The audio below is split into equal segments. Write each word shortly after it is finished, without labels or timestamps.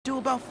Do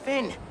about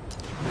Finn?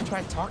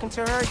 Try talking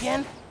to her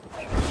again?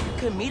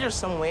 Could meet her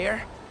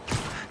somewhere.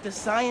 The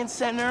Science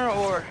Center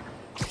or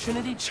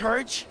Trinity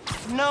Church?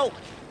 No.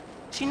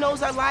 She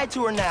knows I lied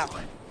to her now.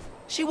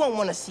 She won't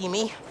want to see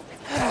me.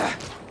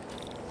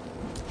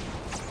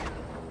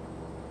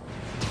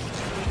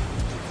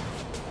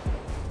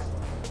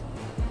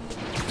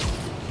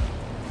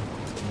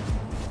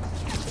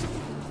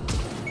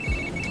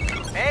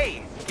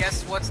 Hey,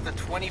 guess what's the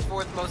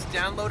 24th most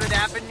downloaded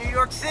app in New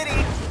York City?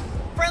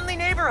 Friendly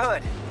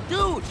Neighborhood!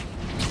 Dude,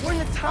 we're in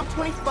the top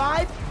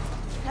 25?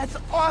 That's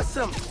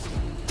awesome!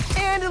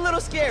 And a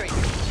little scary.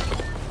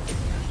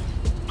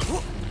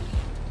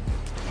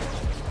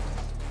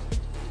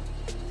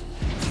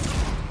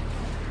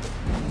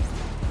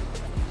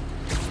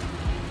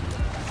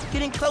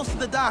 Getting close to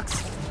the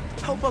docks.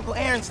 Hope Uncle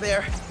Aaron's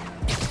there.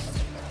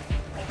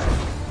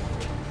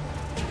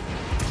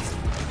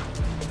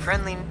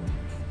 Friendly...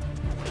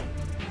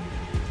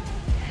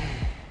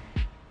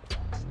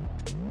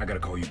 I gotta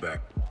call you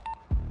back.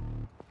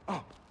 Oh.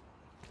 All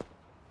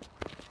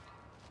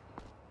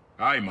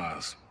right,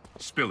 Miles.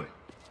 Spill it.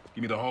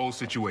 Give me the whole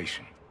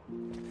situation.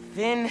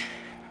 Finn,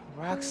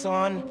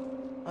 Roxxon,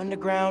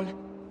 Underground.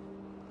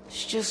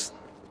 It's just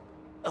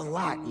a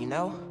lot, you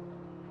know?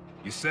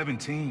 You're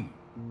 17.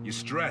 You're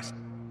stressed.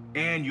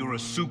 And you're a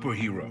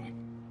superhero.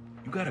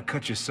 You gotta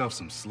cut yourself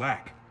some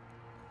slack.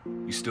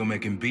 You still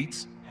making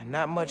beats? And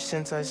not much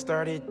since I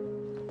started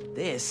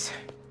this.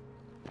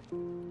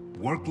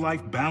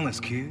 Work-life balance,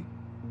 kid.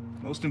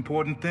 Most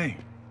important thing.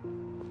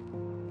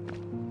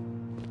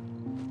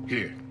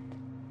 Here.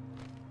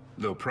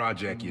 Little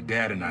project your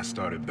dad and I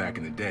started back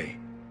in the day.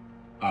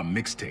 Our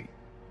mixtape.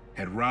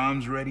 Had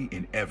rhymes ready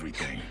and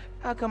everything.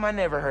 How come I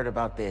never heard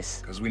about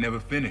this? 'Cause we never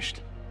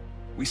finished.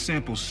 We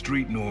sampled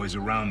street noise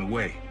around the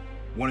way.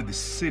 Wanted the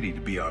city to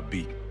be our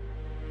beat.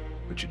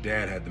 But your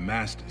dad had the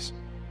masters.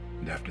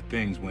 And after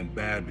things went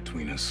bad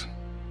between us...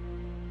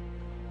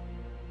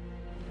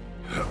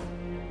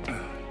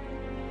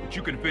 But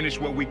you can finish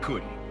what we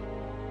couldn't.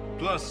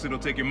 Plus, it'll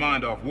take your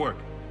mind off work.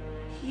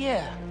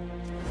 Yeah.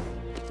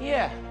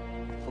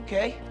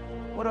 Okay.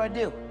 What do I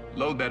do?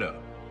 Load that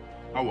up.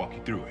 I'll walk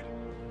you through it.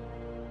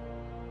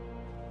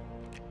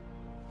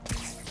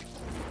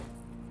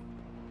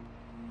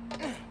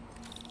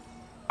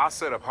 I'll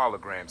set up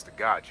holograms to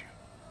guide you.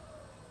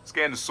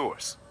 Scan the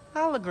source.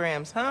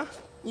 Holograms, huh?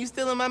 You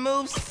stealing my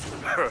moves?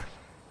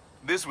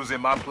 This was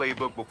in my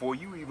playbook before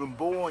you even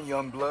born,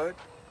 young blood.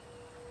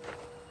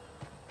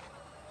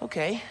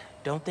 Okay,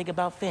 don't think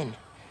about Finn.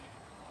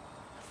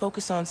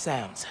 Focus on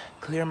sounds.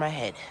 Clear my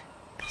head.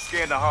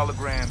 Scan the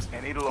holograms,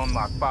 and it'll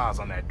unlock files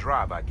on that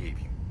drive I gave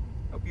you.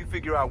 Help you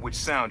figure out which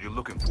sound you're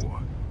looking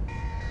for.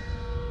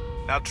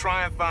 Now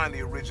try and find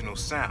the original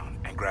sound,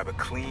 and grab a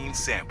clean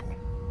sample.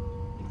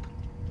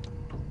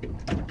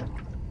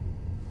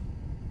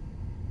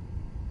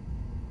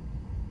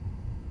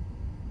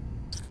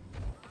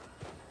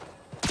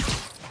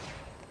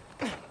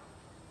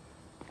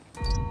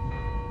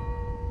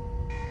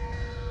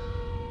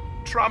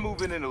 Try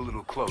moving in a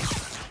little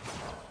closer.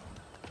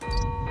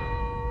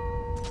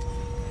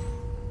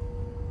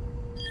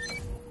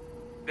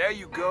 There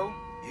you go.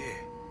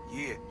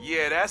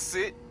 Yeah, that's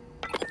it.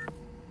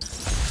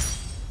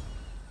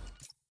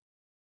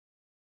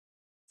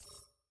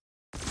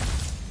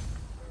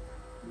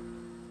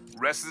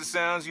 Rest of the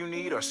sounds you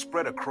need are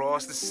spread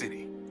across the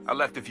city. I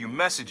left a few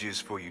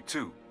messages for you,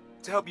 too,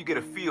 to help you get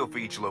a feel for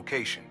each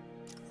location.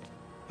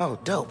 Oh,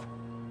 dope.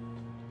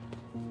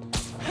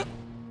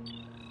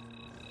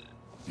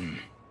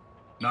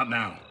 Not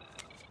now.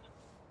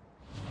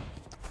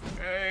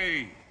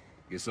 Hey,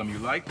 get something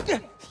you like?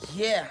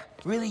 Yeah,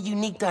 really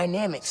unique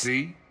dynamics.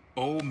 See?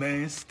 Old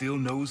man still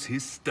knows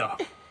his stuff.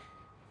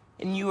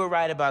 And you were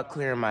right about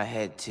clearing my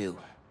head, too.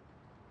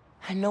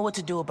 I know what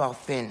to do about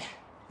Finn.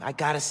 I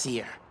gotta see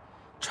her.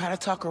 Try to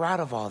talk her out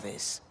of all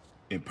this.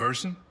 In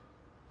person?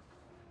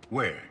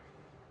 Where?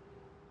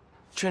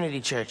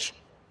 Trinity Church.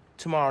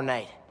 Tomorrow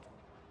night.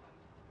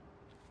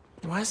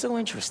 Why so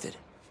interested?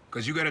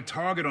 'Cause you got a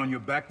target on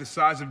your back the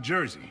size of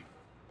Jersey.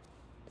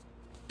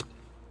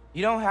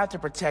 You don't have to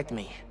protect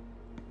me.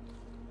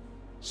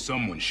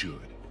 Someone should.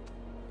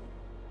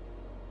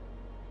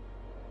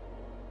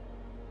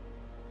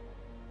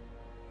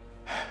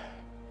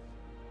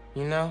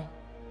 You know,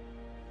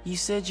 you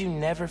said you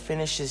never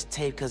finished this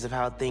tape because of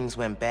how things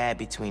went bad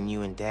between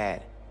you and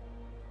Dad.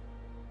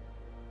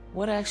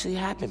 What actually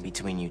happened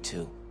between you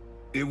two?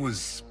 It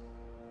was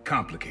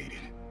complicated.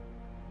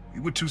 We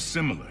were too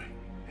similar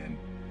and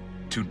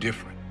too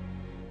different.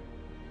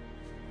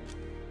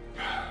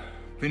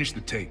 Finish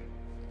the tape,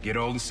 get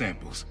all the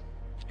samples,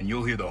 and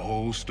you'll hear the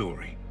whole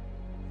story.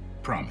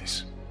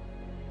 Promise.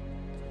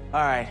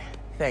 All right,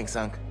 thanks,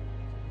 Unc.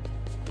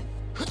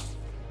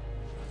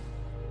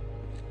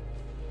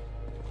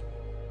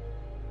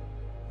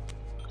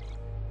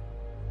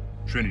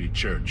 Trinity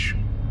Church.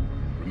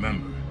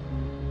 Remember,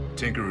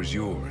 Tinker is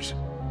yours,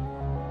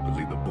 but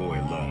leave the boy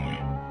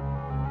alone.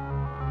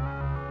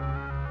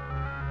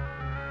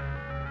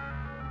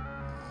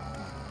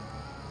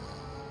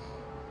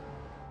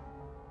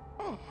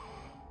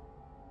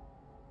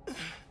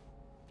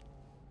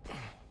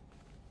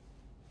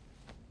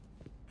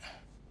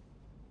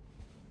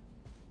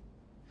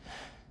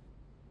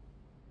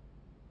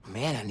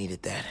 Man, I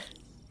needed that.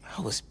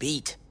 I was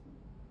beat.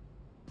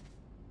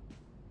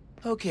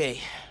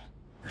 Okay.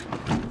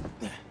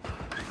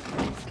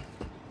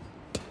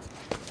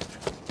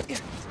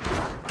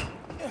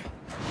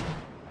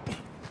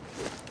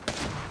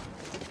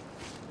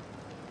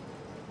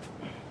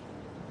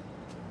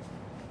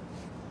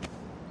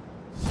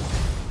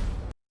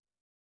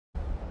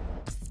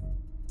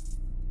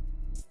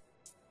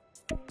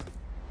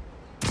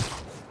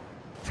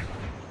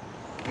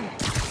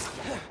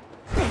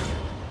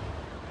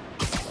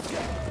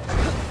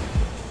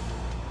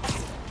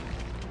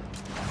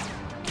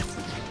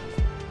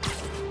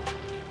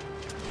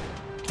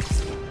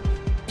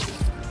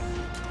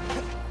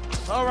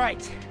 All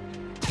right,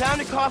 time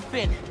to call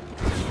Finn.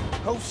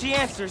 Hope she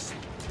answers.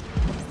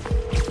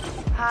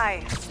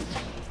 Hi,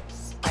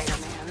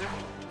 Spider-Man.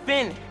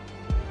 Finn,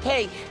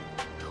 hey,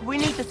 we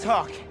need to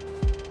talk.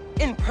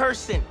 In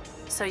person.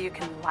 So you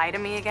can lie to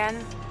me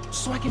again?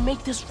 So I can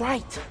make this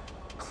right.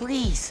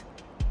 Please.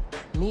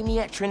 Meet me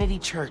at Trinity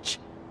Church.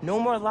 No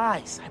more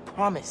lies, I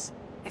promise.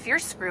 If you're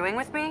screwing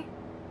with me...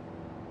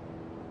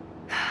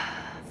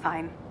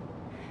 Fine.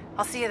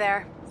 I'll see you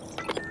there.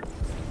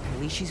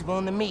 At least she's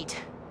willing to meet.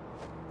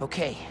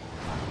 Okay,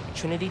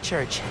 Trinity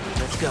Church,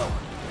 let's go.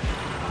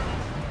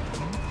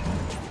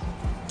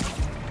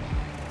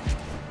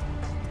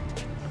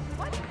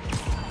 What?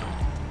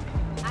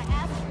 I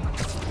asked.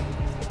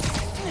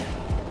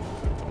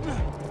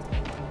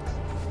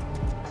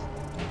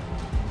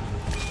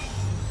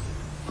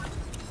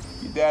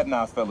 Your dad and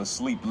I fell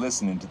asleep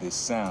listening to this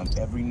sound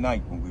every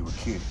night when we were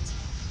kids.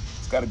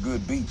 It's got a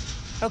good beat.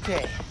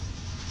 Okay.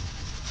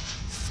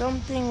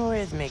 Something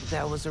rhythmic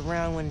that was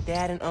around when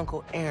Dad and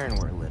Uncle Aaron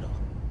were little.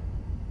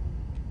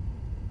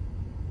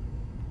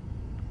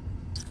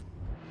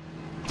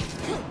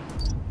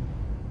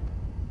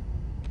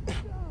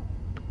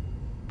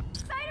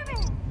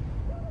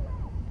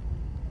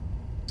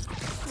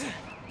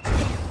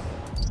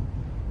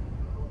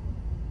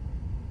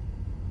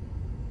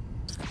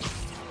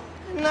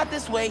 Not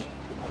this way.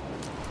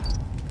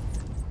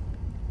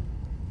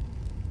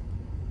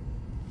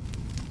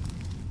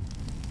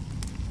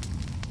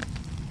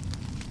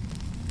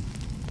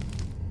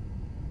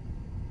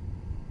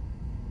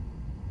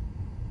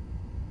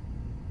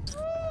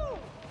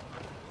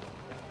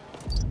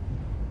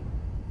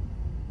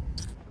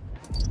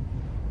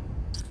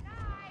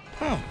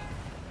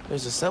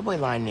 There's a subway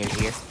line near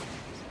here.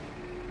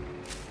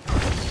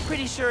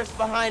 Pretty sure it's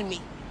behind me.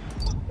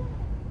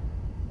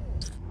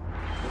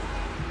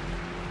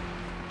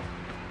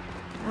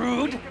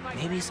 Rude.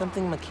 Maybe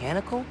something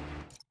mechanical?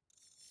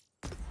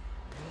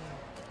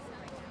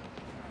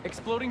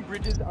 Exploding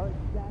bridges are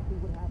exactly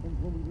what happens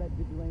when we let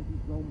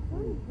vigilantes roam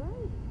free.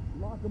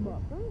 Lock them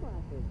up.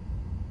 Sunglasses.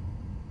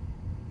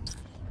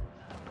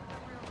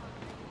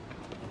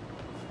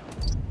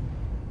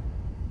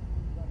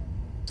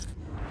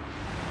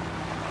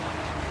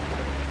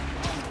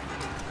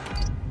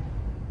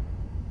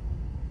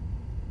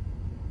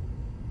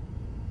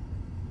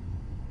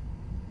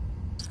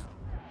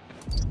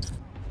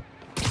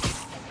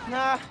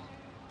 Nah,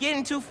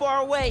 getting too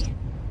far away.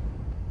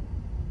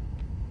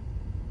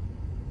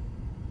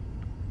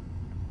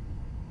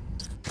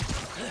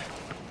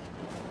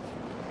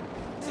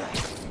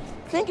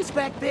 Think it's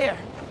back there.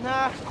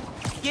 Nah,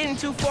 getting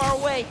too far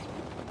away.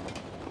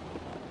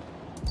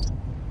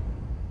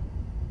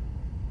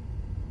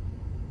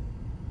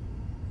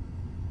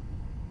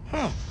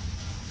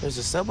 There's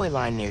a subway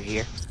line near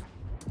here.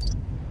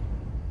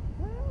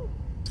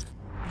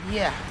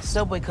 Yeah,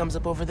 subway comes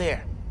up over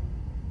there.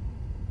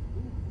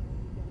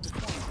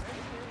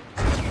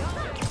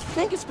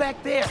 Think it's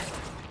back there.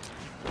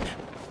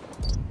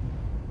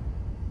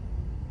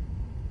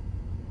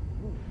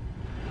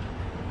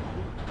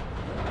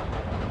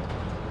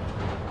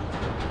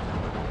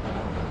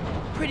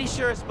 Pretty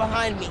sure it's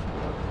behind me.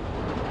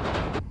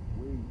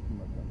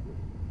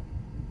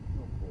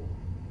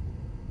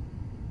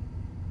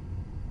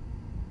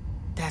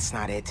 That's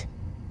not it.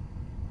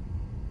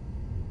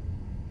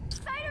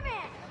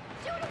 Spider-Man!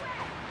 Shoot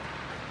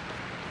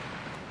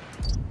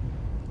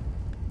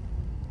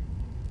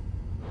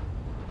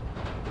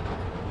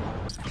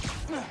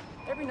away!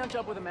 Every nut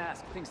job with a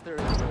mask thinks they're...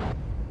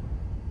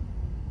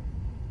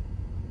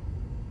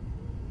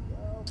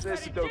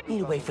 Need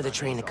to wait for the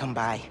train to come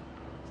by.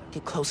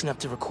 Get close enough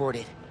to record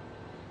it.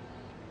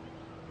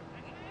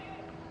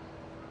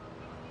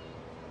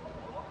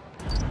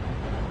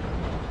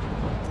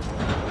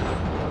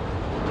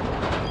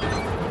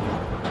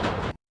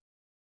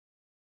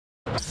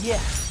 Yeah,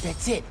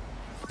 that's it.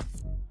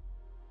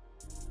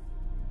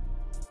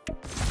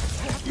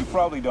 You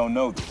probably don't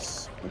know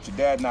this, but your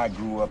dad and I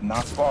grew up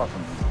not far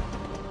from here,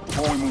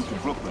 before we moved to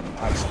Brooklyn in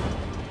high school.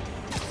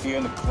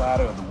 Hearing the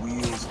clatter of the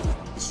wheels,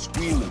 the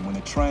squealing when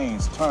the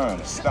trains turn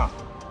or stop,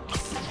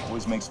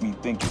 always makes me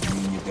think of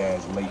me and your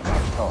dad's late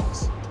night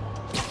talks.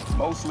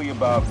 Mostly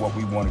about what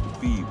we wanted to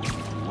be when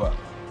we grew up.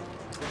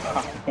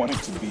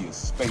 wanted to be a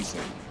space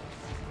alien.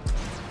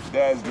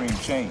 Dad's dream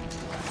changed.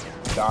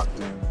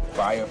 Doctor,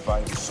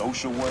 firefighter,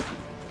 social worker.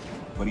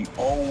 But he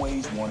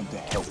always wanted to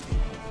help people.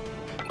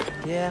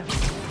 Yeah,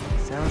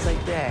 sounds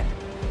like that.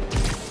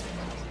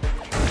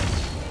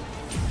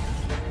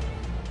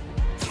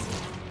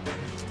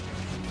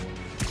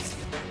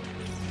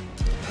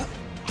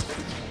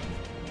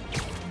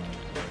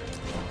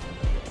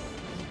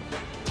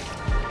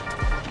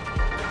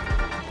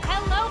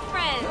 Hello,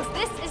 friends.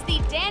 This is the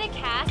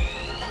Danicast.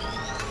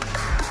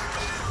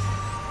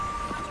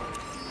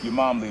 Your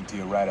mom lived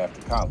here right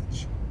after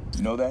college.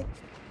 You know that?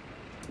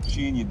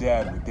 She and your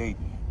dad were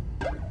dating.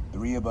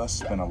 3 of us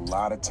spent a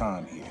lot of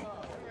time here.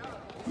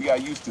 We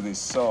got used to this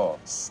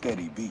soft,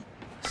 steady beat.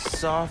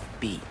 Soft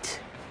beat.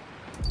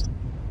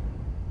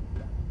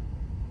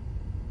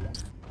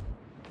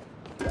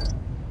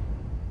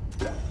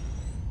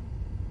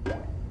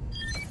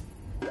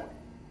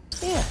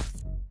 Yeah.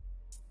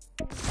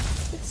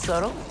 It's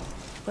subtle,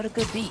 but a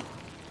good beat.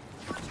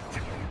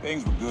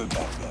 Things were good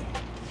back then.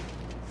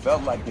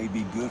 Felt like they'd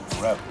be good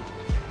forever.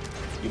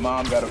 Your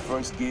mom got her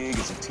first gig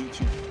as a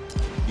teacher.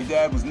 Your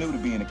dad was new to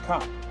being a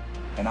cop,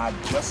 and I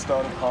just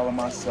started calling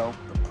myself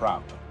the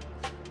Prowler.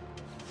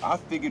 I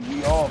figured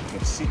we all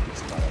kept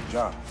secrets about our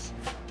jobs.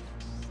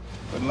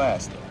 Couldn't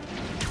last,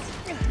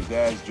 though. Your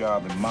dad's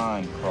job and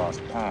mine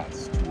crossed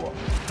paths too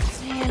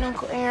often. Man,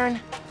 Uncle Aaron,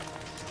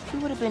 if you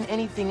would have been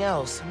anything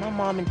else, my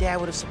mom and dad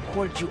would have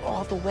supported you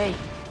all the way.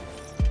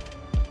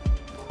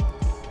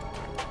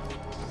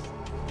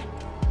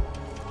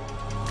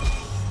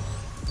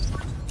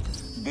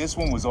 This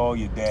one was all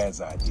your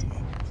dad's idea.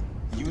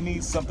 You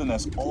need something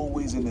that's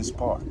always in this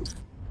park.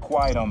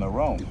 Quiet on their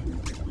own,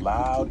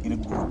 loud in a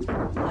group.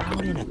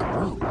 Loud in a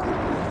group?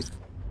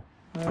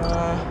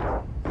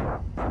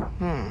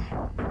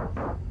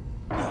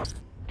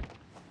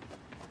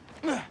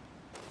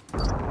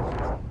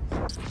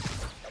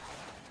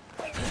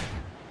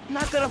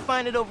 Not gonna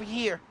find it over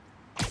here.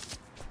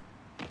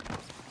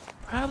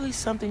 Probably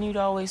something you'd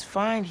always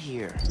find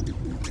here.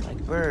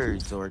 Like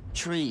birds or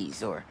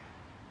trees or...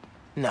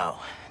 No,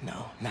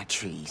 not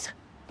trees.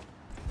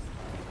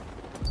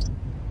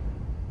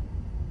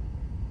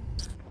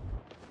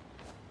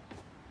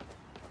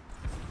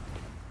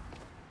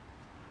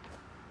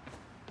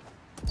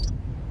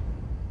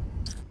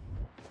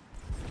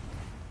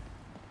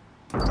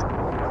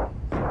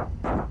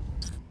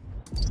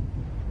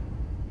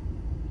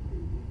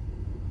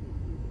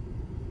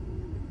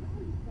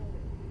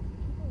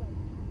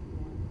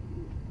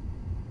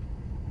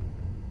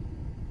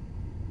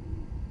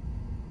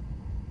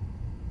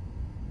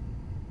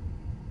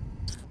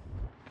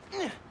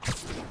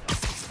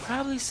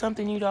 Probably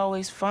something you'd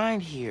always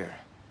find here.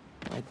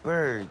 Like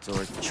birds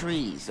or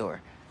trees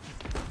or...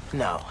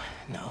 No,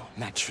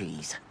 not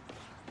trees.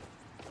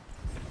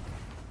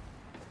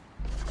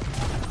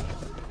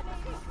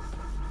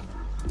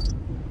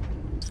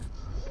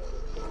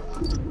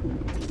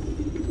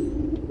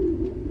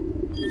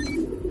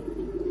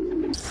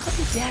 How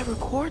did Dad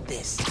record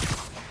this?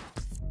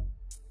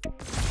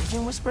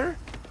 Pigeon whisper?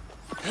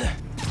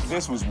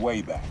 This was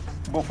way back,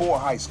 before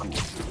high school.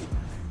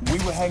 We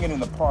were hanging in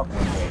the park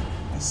one day,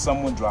 and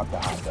someone dropped a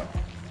hot dog.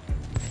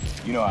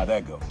 You know how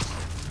that goes.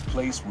 The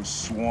place was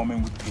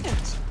swarming with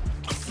pigeons.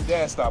 The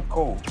dad stopped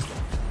cold.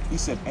 He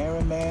said,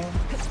 "Aaron, man,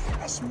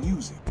 that's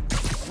music.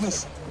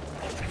 Listen."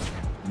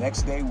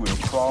 Next day, we were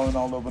crawling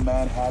all over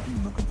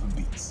Manhattan looking for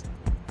beats.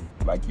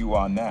 Like you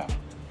are now.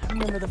 I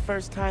remember the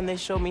first time they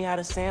showed me how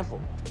to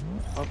sample.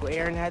 Uncle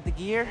Aaron had the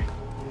gear,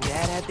 and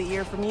Dad had the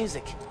ear for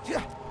music.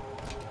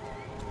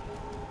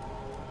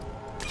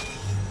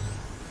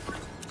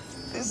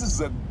 This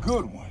is a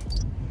good one.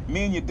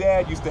 Me and your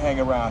dad used to hang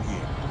around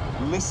here.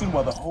 Listen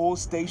while the whole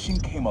station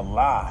came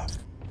alive.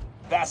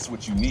 That's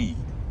what you need.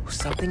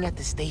 Something at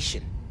the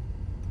station.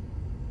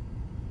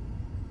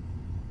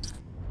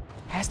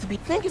 Has to be...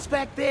 think it's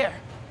back there.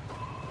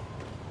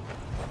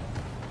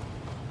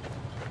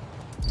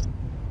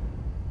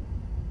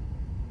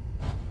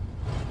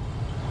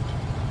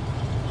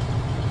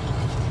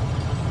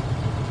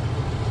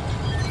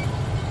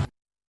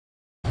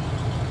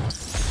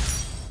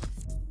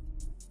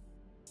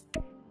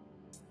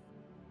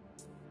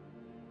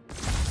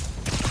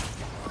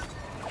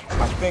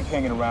 I think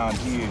hanging around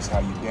here is how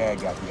your dad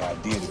got the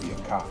idea to be a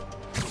cop.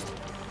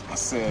 I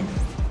said,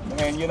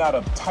 "Man, you're not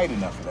uptight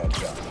enough for that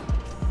job."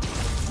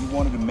 He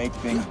wanted to make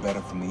things better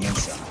from the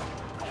inside.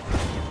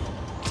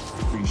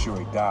 Pretty sure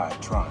he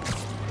died trying.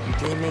 You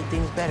did make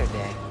things better,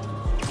 Dad.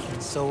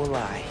 And so will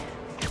I.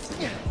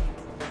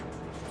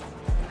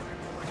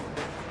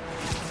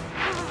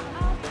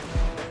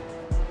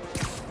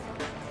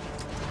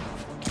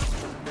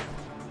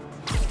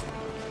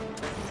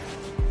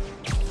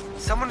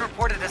 Someone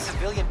reported a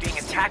civilian being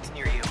attacked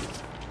near you.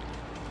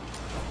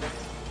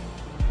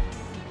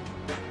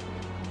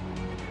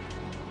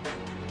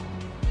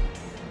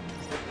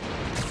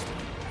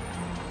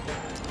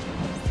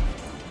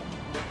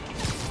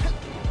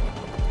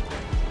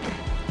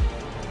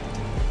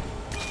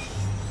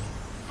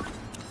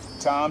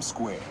 Times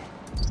Square.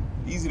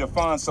 Easy to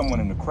find someone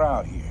in the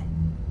crowd here.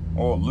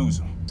 Or lose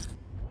them.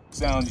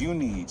 Sound you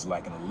need's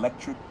like an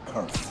electric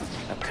current.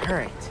 A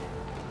current?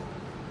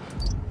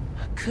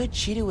 I could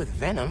cheat it with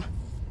venom.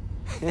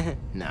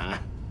 Nah.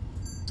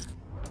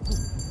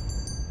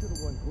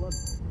 Should've won club.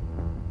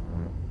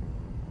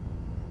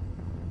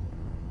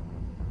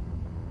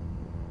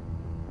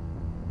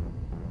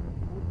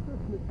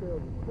 Christmas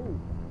sales are cool,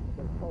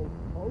 but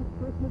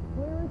post-Christmas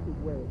clearance is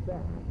where it's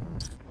at.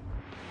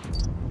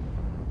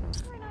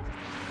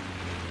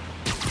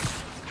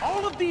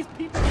 All of these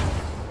people...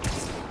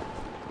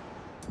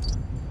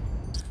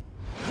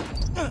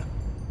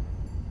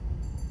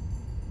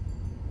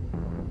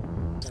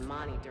 The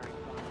money during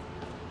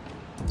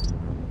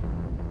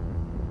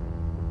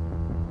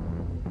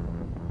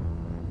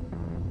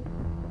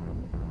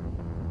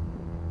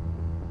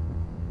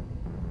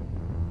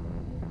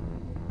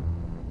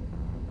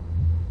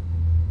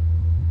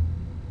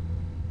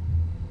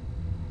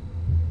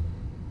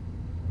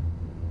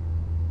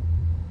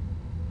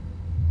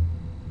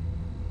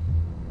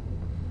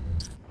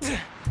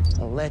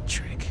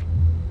Electric.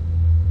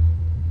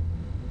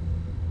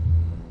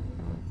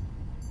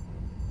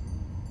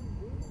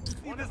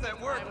 How does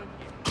that work?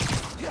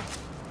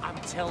 I'm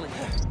telling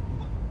you.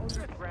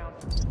 Underground.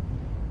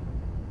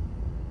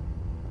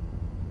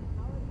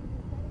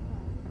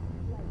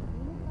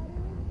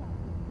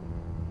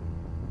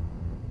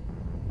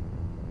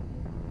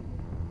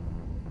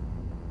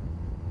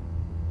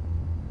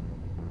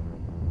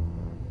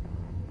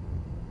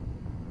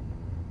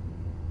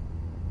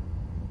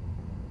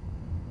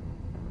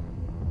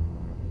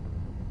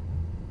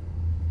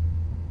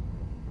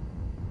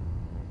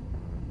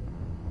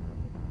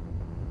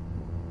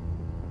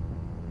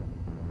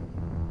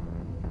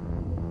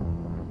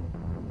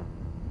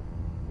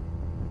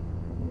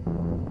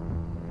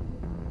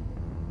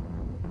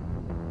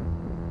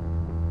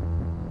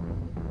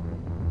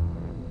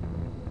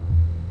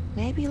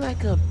 Maybe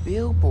like a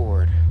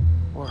billboard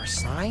or a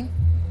sign?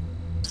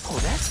 Oh,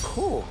 that's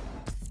cool.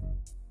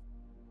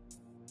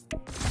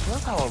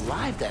 Love how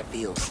alive that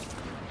feels.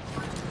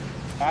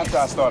 After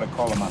I started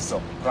calling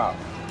myself the Prowler,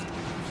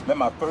 met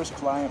my first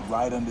client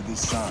right under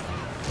this sign.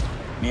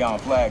 Neon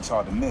flag's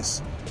hard to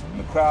miss, and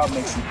the crowd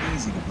makes it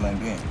easy to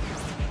blend in.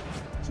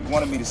 She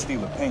wanted me to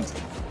steal a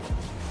painting.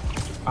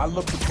 I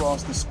looked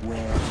across the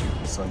square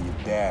and saw your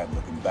dad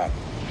looking back at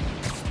me.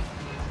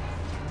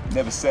 He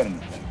never said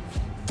anything.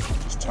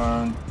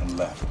 Turned and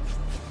left.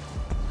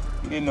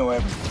 He didn't know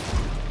everything,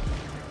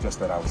 just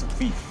that I was a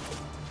thief.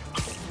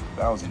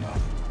 That was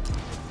enough.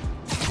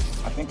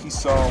 I think he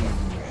saw where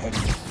we were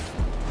headed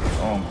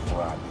long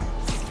before I did.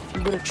 If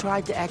you would have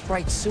tried to act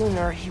right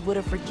sooner, he would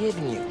have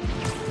forgiven you.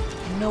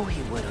 I know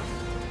he would have.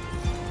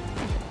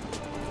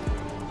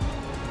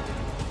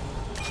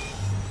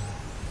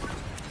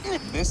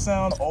 This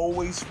sound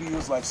always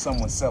feels like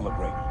someone's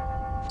celebrating,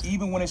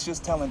 even when it's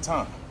just telling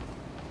time.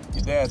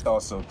 Your dad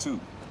thought so too.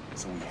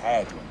 So we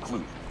had to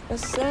include it. A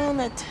sound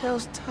that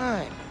tells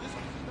time.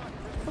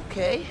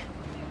 Okay.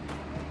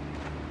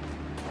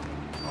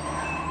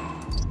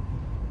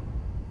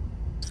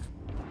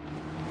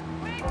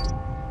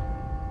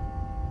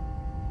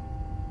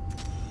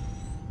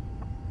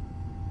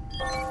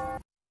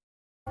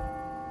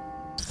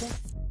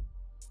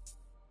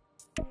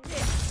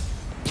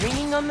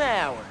 Ringing on the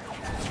hour.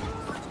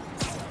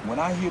 When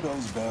I hear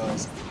those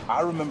bells,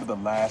 I remember the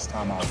last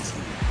time I was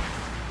here.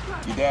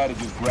 Your dad had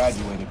just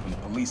graduated from the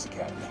police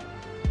academy.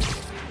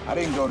 I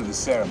didn't go to the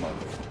ceremony,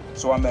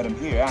 so I met him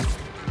here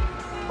after.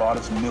 Bought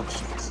us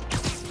milkshakes.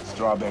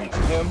 Strawberry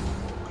for him,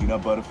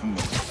 peanut butter for me.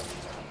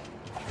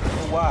 I don't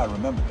know why I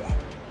remember that.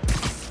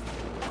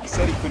 He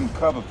said he couldn't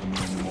cover for me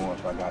anymore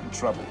if I got in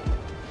trouble.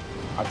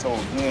 I told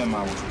him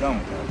I was done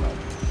with that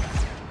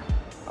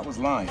life. I was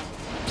lying,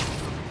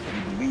 but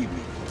he believed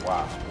me for a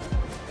while.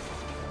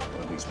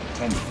 Or at least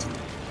pretended to.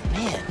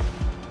 Man,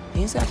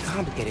 things got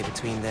complicated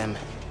between them.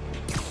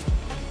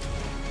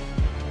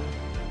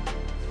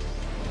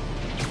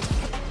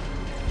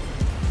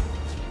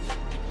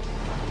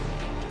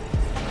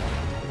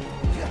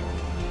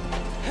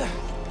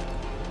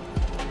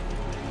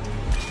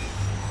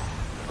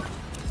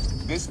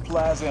 This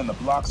plaza and the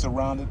blocks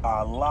around it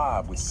are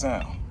alive with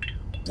sound.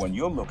 What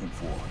you're looking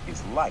for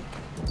is light,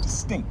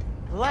 distinct.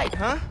 Light,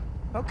 huh?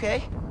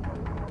 Okay.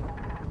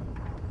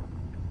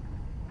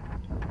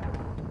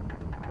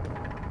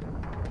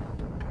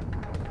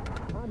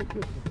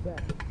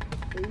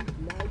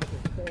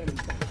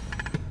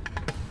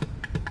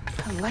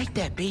 I like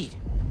that beat.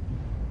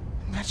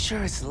 I'm not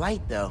sure it's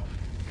light, though.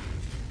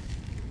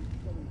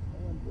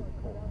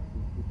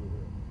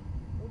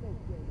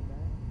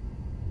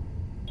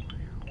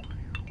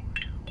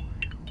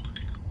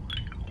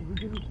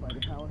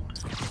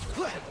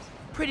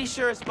 Pretty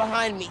sure it's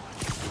behind me.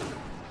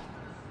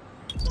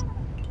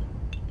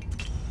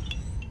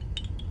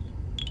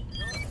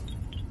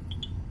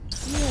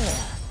 Yeah.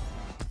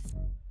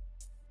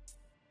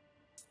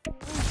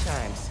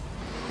 Sometimes.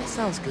 That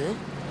sounds good.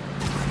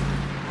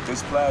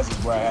 This plaza is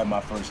where I had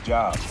my first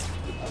job.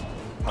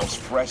 I was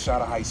fresh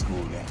out of high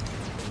school then.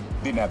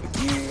 Didn't have the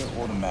gear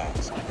or the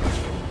mask.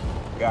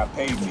 Guy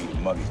paid me to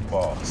mug his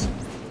boss.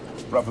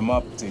 Rough him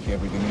up, take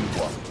everything in his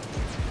wallet.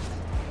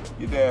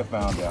 Your dad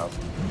found out.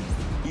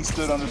 He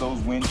stood under those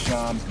wind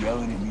chimes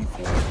yelling at me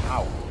for an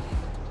hour.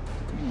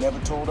 He never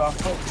told our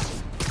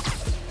folks.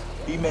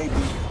 He made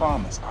me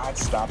promise I'd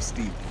stop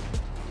stealing.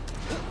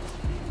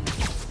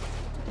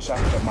 Wish I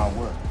kept my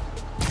word.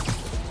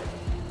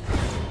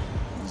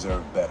 You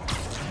deserve better.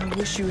 I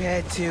wish you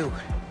had too.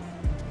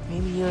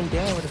 Maybe you and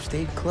Dad would have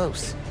stayed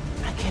close.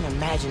 I can't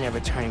imagine ever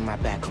turning my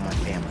back on my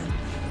family.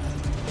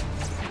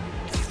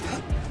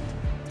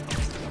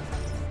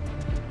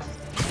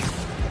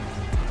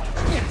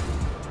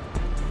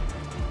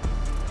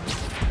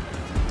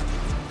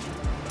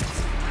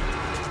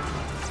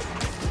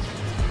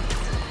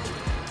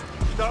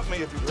 Stop me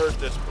if you've heard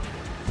this before.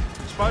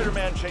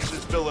 Spider-Man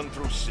chases villain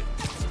through city.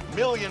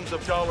 Millions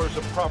of dollars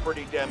of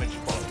property damage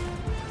follow.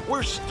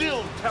 We're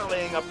still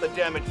tallying up the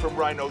damage from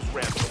Rhino's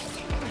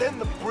rampage. And then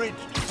the bridge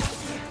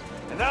disappeared.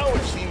 And now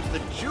it seems the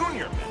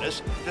Junior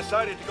Menace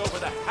decided to go for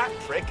the hat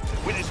trick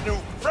with his new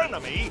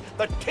frenemy,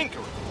 the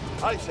Tinkerer.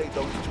 I say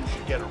those two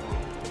should get a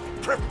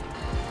room. Triple.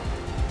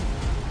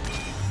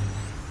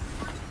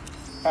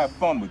 Have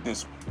fun with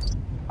this one.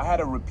 I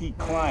had a repeat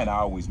client I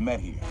always met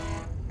here.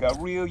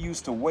 Got real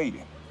used to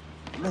waiting.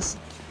 Listen,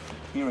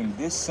 hearing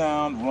this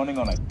sound running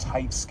on a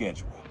tight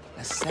schedule.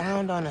 A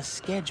sound on a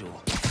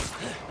schedule.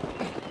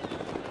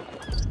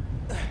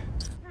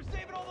 You're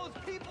saving all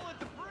those people at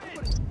the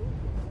bridge!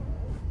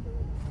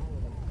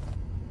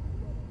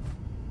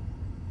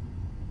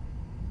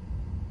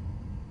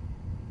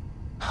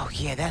 Oh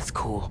yeah, that's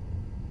cool.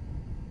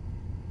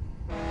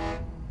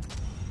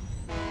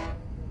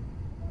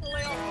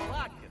 Lay off the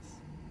latkes.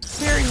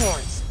 Fairy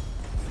horns.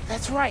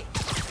 That's right.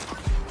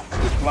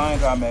 The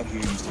client I met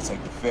here used to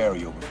take the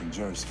ferry over from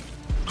Jersey.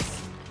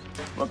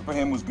 Working for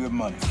him was good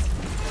money.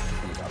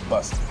 But he got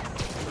busted.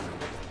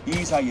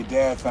 He's how your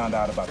dad found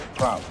out about the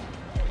Prowler.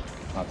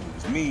 Not that it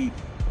was me,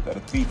 but that a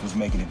thief was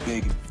making it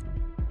big.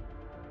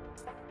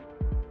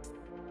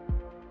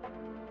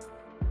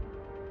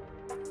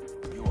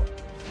 New York.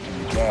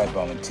 And your dad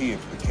volunteered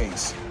for the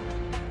case.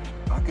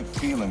 I could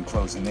feel him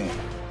closing in.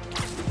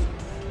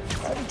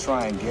 I had to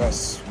try and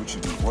guess which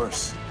would be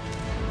worse.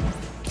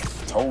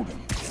 I told him.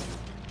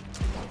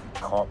 He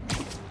caught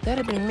me.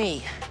 That'd been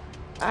me.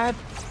 I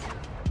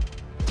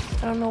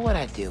don't know what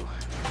I'd do.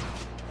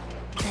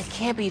 That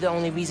can't be the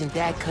only reason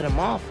Dad cut him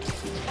off.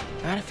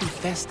 Not if he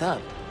fessed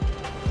up.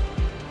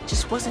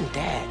 Just wasn't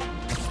Dad.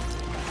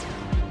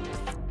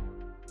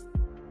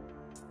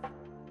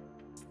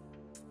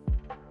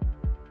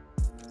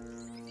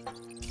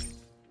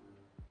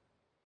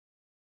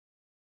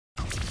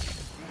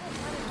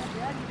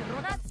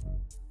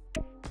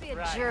 Be a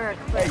jerk.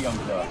 Hey, young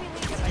blood.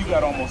 You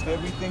got almost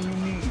everything you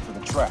need for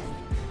the track.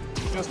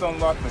 You just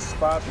unlocked the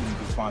spot where you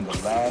can find the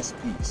last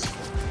piece.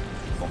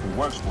 Hope it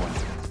works for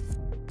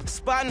you.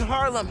 Spot in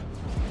Harlem.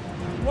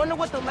 Wonder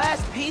what the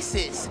last piece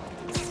is.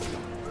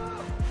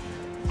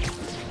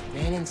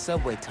 Man in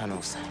subway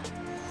tunnels.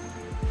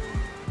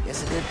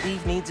 Guess a good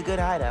thief needs a good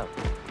hideout.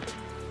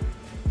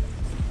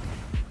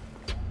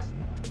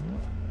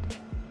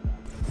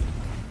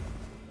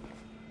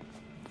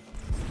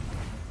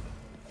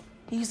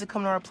 He used to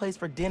come to our place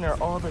for dinner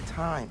all the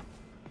time.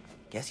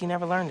 Guess he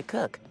never learned to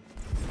cook.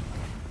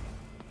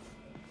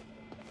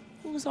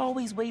 He was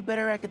always way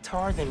better at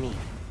guitar than me.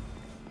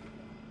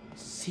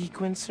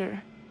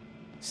 Sequencer?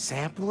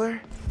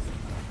 Sampler?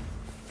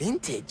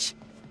 Vintage?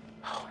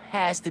 Oh,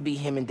 has to be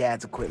him and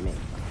Dad's equipment.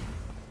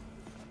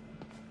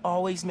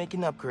 Always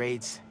making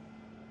upgrades.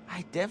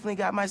 I definitely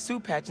got my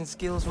suit patching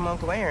skills from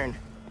Uncle Aaron.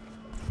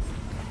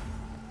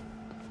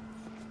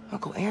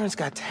 Uncle Aaron's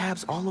got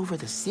tabs all over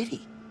the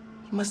city.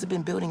 He must have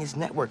been building his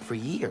network for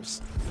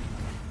years.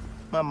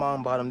 My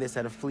mom bought him this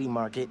at a flea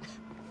market.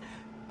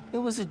 It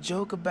was a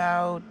joke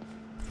about...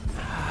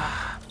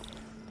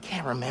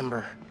 can't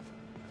remember.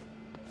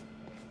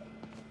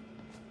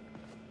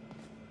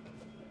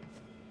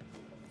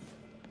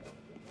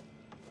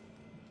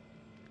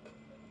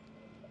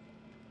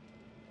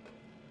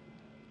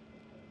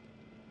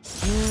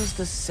 Use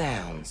the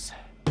sounds.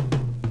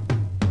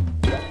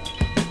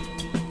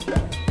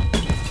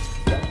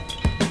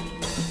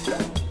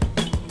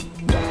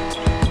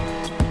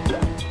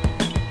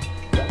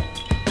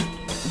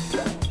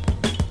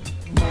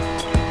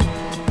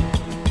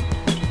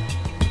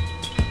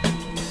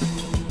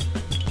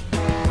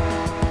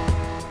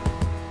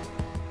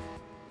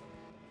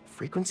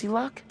 Frequency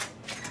lock?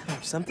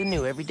 Something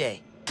new every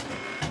day.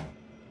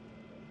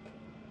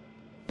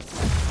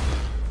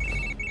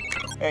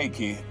 Hey,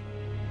 kid.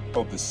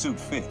 Hope the suit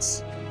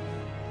fits.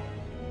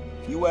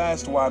 You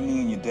asked why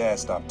me and your dad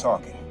stopped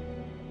talking.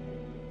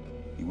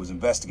 He was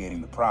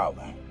investigating the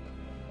Prowler.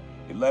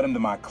 It led him to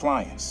my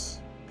clients,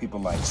 people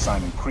like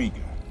Simon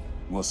Krieger,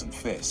 Wilson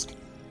Fisk.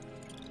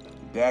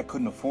 Your dad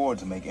couldn't afford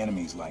to make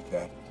enemies like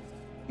that.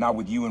 Not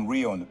with you and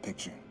Rio in the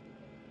picture.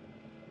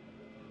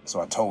 So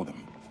I told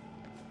him.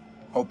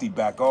 Hoped he'd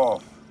back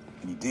off,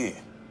 and he did.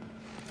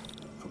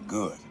 For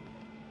good.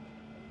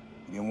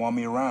 He didn't want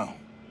me around.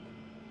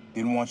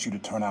 Didn't want you to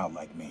turn out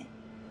like me.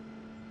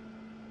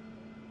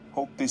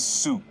 Hope this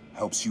suit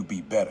helps you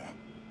be better.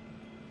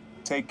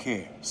 Take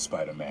care,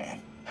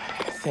 Spider-Man.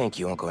 Thank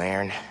you, Uncle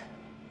Aaron,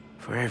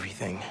 for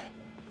everything.